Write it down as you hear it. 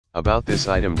About this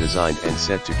item, designed and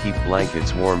set to keep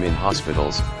blankets warm in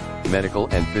hospitals, medical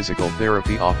and physical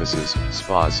therapy offices,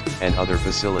 spas, and other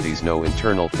facilities. No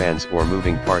internal fans or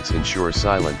moving parts. Ensure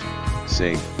silent,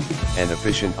 safe, and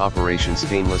efficient operation.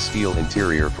 Stainless steel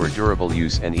interior for durable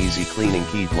use and easy cleaning.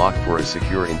 Keyed lock for a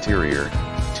secure interior.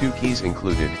 2 keys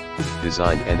included,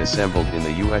 designed and assembled in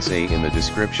the USA. In the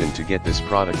description to get this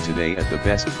product today at the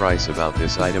best price. About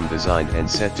this item, designed and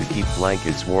set to keep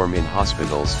blankets warm in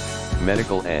hospitals,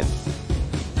 medical and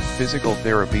physical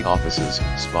therapy offices,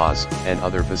 spas, and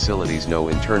other facilities. No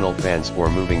internal fans or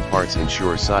moving parts.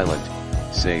 Ensure silent,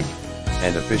 safe,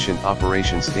 and efficient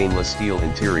operation. Stainless steel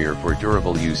interior for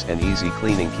durable use and easy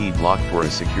cleaning. Keyed lock for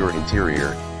a secure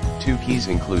interior. 2 keys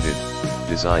included,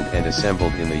 designed and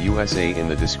assembled in the USA. In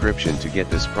the description to get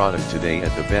this product today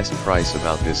at the best price.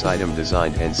 About this item,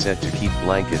 designed and set to keep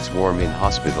blankets warm in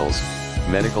hospitals,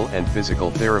 medical and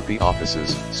physical therapy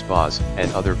offices, spas,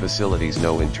 and other facilities.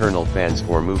 No internal fans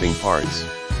or moving parts.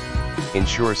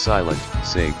 Ensure silent,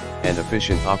 safe, and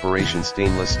efficient operation.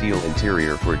 Stainless steel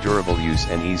interior for durable use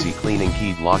and easy cleaning.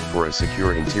 Keyed lock for a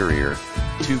secure interior.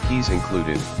 2 keys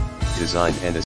included, designed and